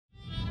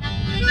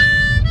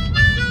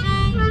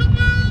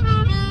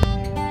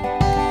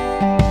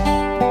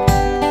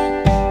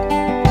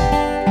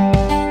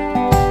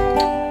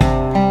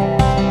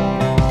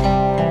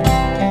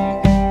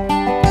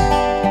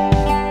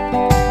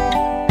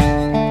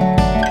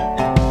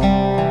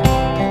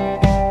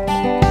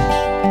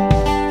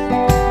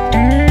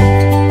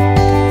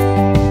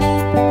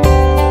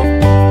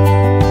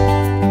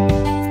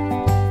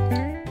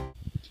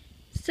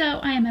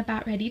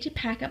ready to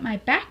pack up my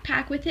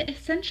backpack with the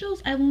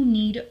essentials I will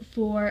need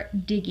for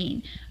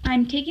digging.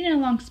 I'm taking it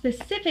along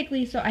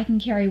specifically so I can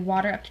carry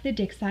water up to the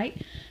dig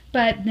site,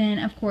 but then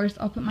of course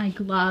I'll put my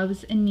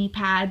gloves and knee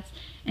pads,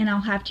 and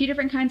I'll have 2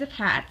 different kinds of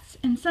hats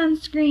and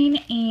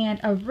sunscreen and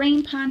a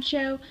rain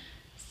poncho,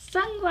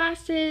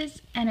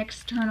 sunglasses, an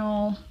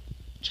external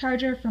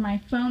charger for my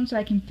phone so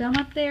I can film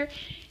up there,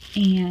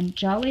 and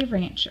Jolly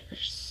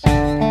Ranchers. What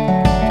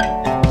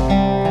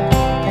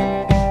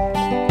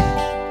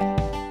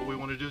we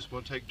want to do is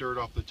we'll take dirt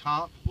off the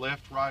top,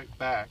 left, right,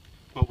 back,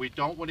 but we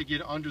don't want to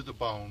get under the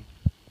bone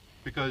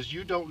because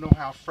you don't know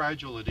how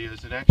fragile it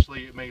is, and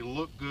actually it may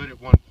look good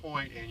at one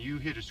point and you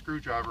hit a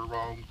screwdriver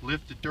wrong,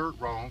 lift the dirt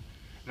wrong,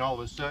 and all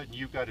of a sudden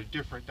you've got a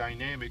different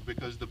dynamic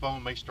because the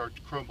bone may start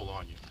to crumble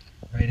on you.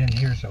 Right in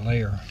here's a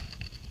layer.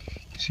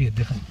 You see a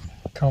different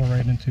color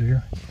right into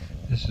here?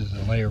 This is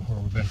a layer where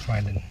we've been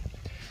finding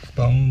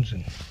bones,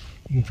 and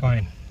you can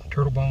find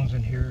turtle bones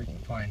in here, you can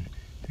find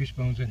fish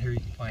bones in here, you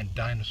can find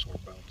dinosaur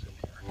bones in here.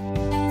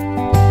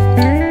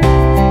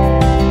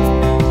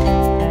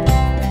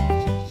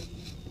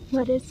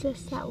 What is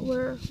this that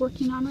we're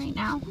working on right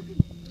now?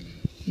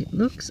 It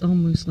looks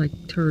almost like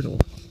turtle.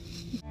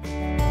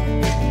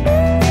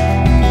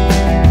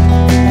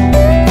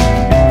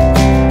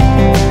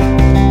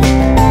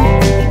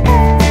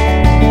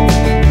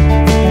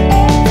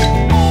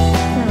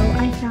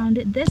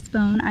 This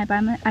bone,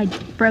 I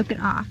broke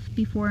it off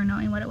before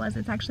knowing what it was.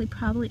 It's actually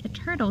probably a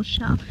turtle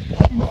shell.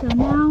 And so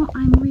now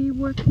I'm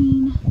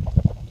reworking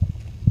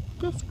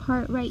this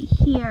part right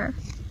here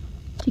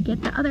to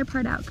get the other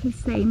part out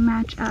because they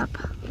match up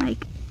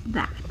like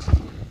that.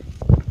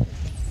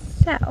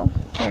 So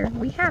there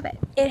we have it.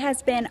 It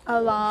has been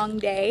a long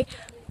day,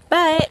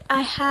 but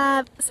I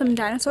have some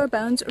dinosaur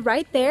bones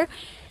right there.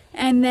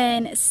 And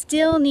then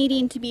still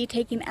needing to be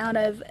taken out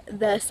of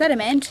the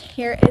sediment,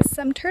 here is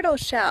some turtle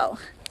shell.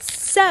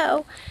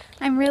 So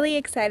I'm really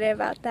excited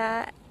about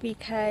that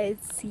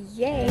because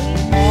yay!